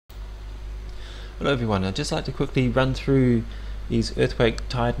Hello everyone, I'd just like to quickly run through these earthquake,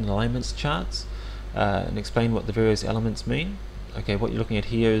 tide and alignments charts and explain what the various elements mean. Okay, what you're looking at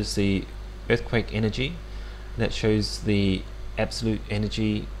here is the earthquake energy. That shows the absolute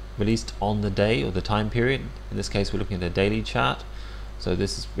energy released on the day or the time period. In this case we're looking at a daily chart. So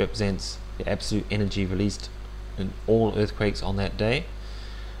this represents the absolute energy released in all earthquakes on that day.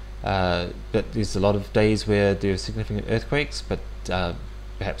 But there's a lot of days where there are significant earthquakes, but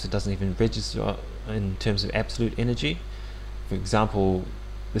perhaps it doesn't even register in terms of absolute energy. For example,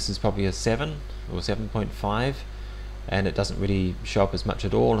 this is probably a 7 or 7.5, and it doesn't really show up as much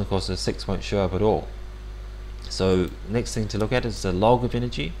at all, and of course a 6 won't show up at all. So next thing to look at is the log of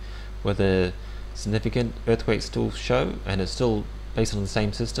energy, where the significant earthquakes still show, and it's still based on the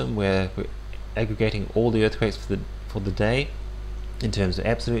same system where we're aggregating all the earthquakes for the day in terms of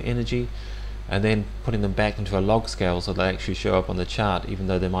absolute energy, and then putting them back into a log scale so they actually show up on the chart, even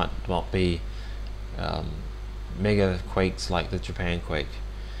though they might not be mega quakes like the Japan quake.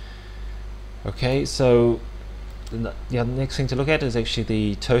 Okay, so the next thing to look at is actually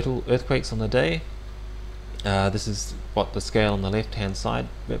the total earthquakes on the day. This is what the scale on the left hand side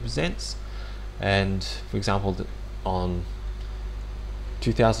represents, and for example on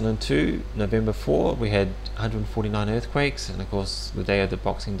 2002 November 4 we had 149 earthquakes, and of course the day of the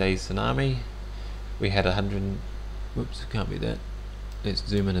Boxing Day tsunami we had 100. Whoops, can't be that. Let's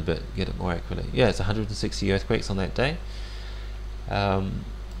zoom in a bit, get it more accurately. Yeah, it's 160 earthquakes on that day. So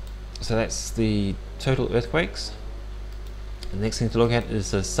that's the total earthquakes. The next thing to look at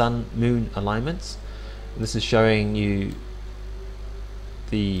is the Sun-Moon alignments. And this is showing you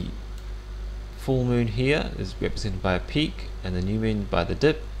the full moon here is represented by a peak, and the new moon by the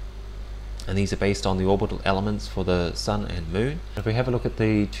dip. And these are based on the orbital elements for the Sun and Moon. If we have a look at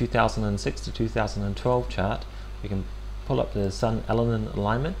the 2006 to 2012 chart, we can pull up the Sun-Elenin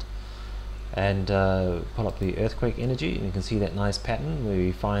alignment and pull up the earthquake energy, and you can see that nice pattern where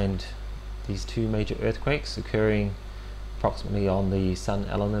we find these two major earthquakes occurring approximately on the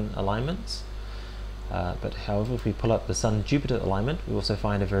Sun-Elenin alignments. But however, if we pull up the Sun-Jupiter alignment, we also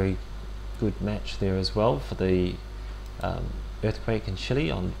find a very good match there as well for the earthquake in Chile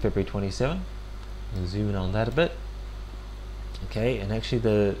on February 27. We'll zoom in on that a bit. Okay, and actually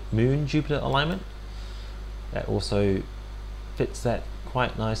the Moon-Jupiter alignment, that also fits that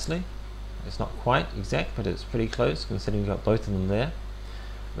quite nicely. It's not quite exact, but it's pretty close considering we've got both of them there.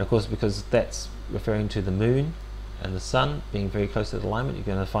 And of course, because that's referring to the Moon and the Sun being very close to the alignment, you're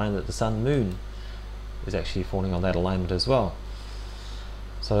going to find that the Sun-Moon is actually falling on that alignment as well.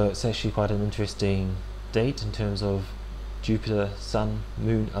 So it's actually quite an interesting date in terms of Jupiter, Sun,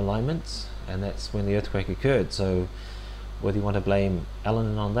 Moon alignments, and that's when the earthquake occurred. So whether you want to blame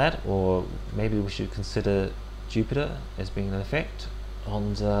Elenin on that, or maybe we should consider Jupiter as being an effect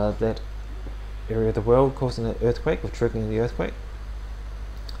on that area of the world causing the earthquake or triggering the earthquake.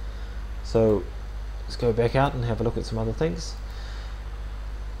 So let's go back out and have a look at some other things.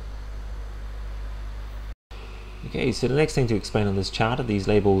 Okay, so the next thing to explain on this chart are these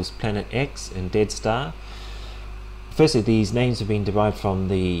labels Planet X and Dead Star. Firstly, these names have been derived from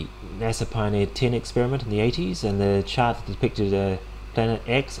the NASA Pioneer 10 experiment in the 80s, and the chart depicted a Planet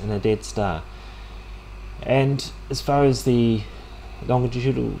X and a dead star. And as far as the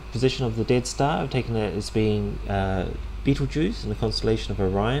longitudinal position of the dead star, I've taken it as being Betelgeuse in the constellation of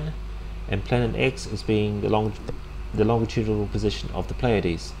Orion, and Planet X as being the longitudinal position of the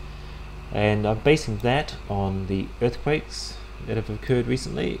Pleiades. And I'm basing that on the earthquakes that have occurred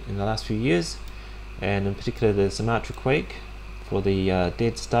recently in the last few years, and in particular the Sumatra quake for the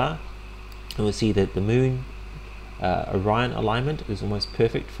dead star. And we'll see that the Moon Orion alignment is almost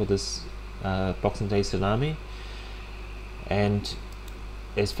perfect for this Boxing Day tsunami. And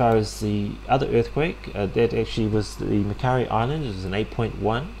as far as the other earthquake, that actually was the Macquarie Island. It was an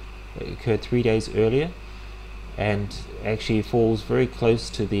 8.1 that occurred 3 days earlier, and actually falls very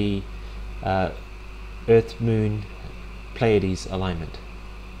close to the Earth Moon Pleiades alignment.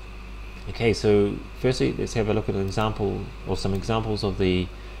 Okay, so firstly let's have a look at an example or some examples of the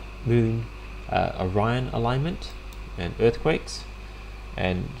Moon Orion alignment and earthquakes.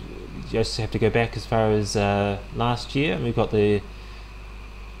 And just have to go back as far as last year, and we've got the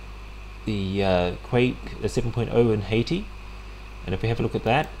quake, the 7.0 in Haiti. And if we have a look at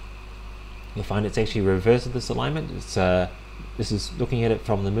that, you'll find it's actually reverse of this alignment. It's this is looking at it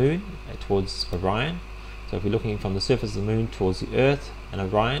from the Moon towards Orion. So if we're looking from the surface of the Moon towards the Earth and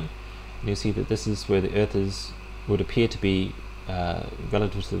Orion, you'll see that this is where the Earth would appear to be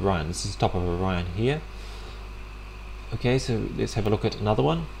relative to Orion. This is the top of Orion here. Okay, so let's have a look at another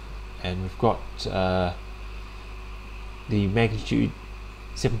one, and we've got the magnitude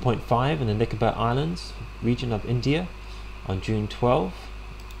 7.5 in the Nicobar Islands region of India on June 12,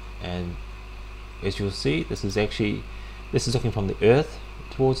 and as you'll see, this is looking from the Earth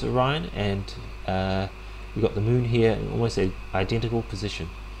towards Orion, and we've got the Moon here in almost an identical position.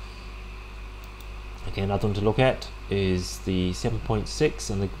 Okay, another one to look at is the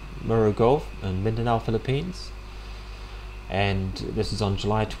 7.6 in the Moro Gulf in Mindanao, Philippines, and this is on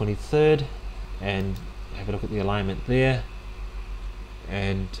July 23rd, and have a look at the alignment there.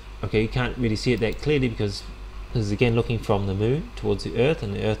 And okay, you can't really see it that clearly because this is again looking from the Moon towards the Earth,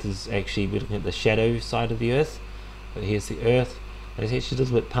 and the Earth is actually, we're looking at the shadow side of the Earth, but here's the Earth, and it's actually a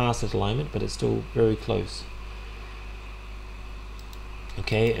little bit past that alignment, but it's still very close.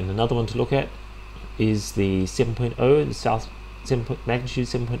 Okay, and another one to look at is the 7.0, the south magnitude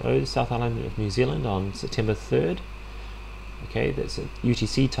 7.0, the south alignment of New Zealand on September 3rd. Okay, that's at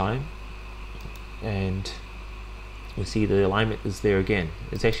UTC time, and we see the alignment is there again.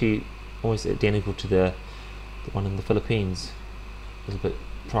 It's actually almost identical to the one in the Philippines a little bit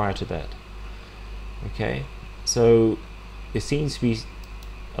prior to that. Okay, so there seems to be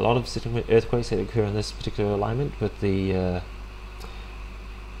a lot of significant earthquakes that occur in this particular alignment with the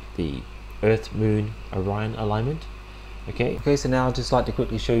Earth Moon Orion alignment. Okay, so now I'd just like to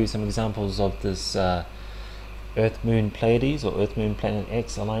quickly show you some examples of this Earth Moon Pleiades or Earth Moon Planet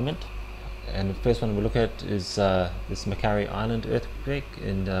X alignment. And the first one we look at is this Macquarie Island earthquake,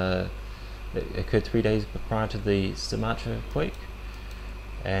 and it occurred 3 days prior to the Sumatra quake.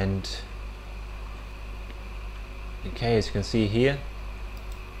 And okay, as you can see here,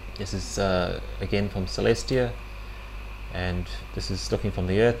 this is again from Celestia, and this is looking from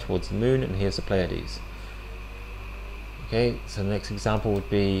the Earth towards the Moon, and here's the Pleiades. Okay, so the next example would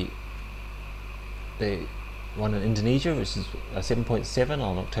be the one in Indonesia, which is 7.7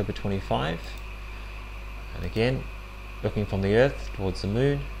 on October 25, and again looking from the Earth towards the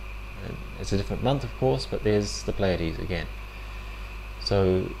Moon, and it's a different month of course, but there's the Pleiades again.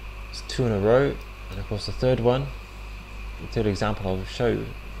 So it's 2 in a row, and of course the third example I'll show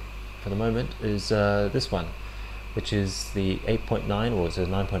for the moment is this one, which is the 8.9, or it's a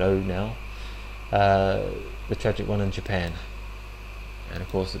 9.0 now, the tragic one in Japan, and of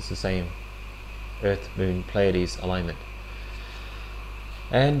course it's the same Earth Moon Pleiades alignment.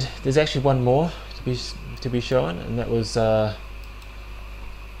 And there's actually one more to be shown, and that was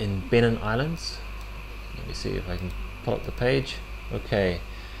in Benin Islands. Let me see if I can pull up the page. Okay,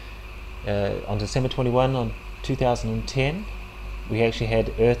 on December 21 on 2010, we actually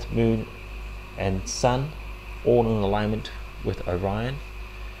had Earth, Moon and Sun all in alignment with Orion,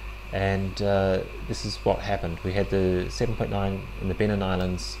 and this is what happened. We had the 7.9 in the Benin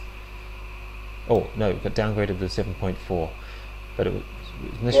Islands. Oh no, it got downgraded to 7.4, but it was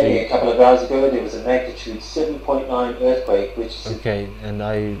initially a couple of hours ago there was a magnitude 7.9 earthquake, which is okay, and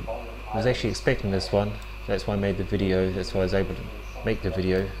I was actually expecting this one. That's why I made the video. That's why I was able to make the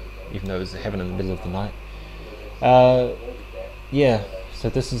video, even though it was happening in the middle of the night. Yeah, so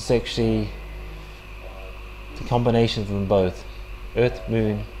this is actually the combination of them both: Earth,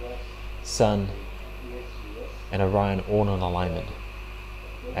 Moon, Sun and Orion all in alignment.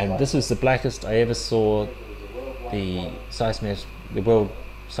 And this is the blackest I ever saw the world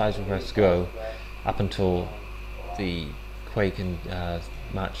seismographs go up until the quake in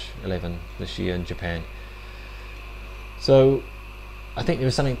March 11 this year in Japan. So I think there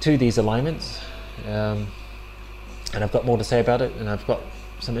was something to these alignments, and I've got more to say about it, and I've got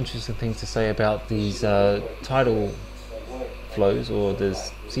some interesting things to say about these tidal flows or the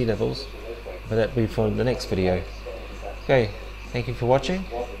sea levels, but that'll be for the next video. Okay, thank you for watching,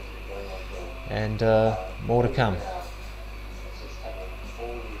 and more to come.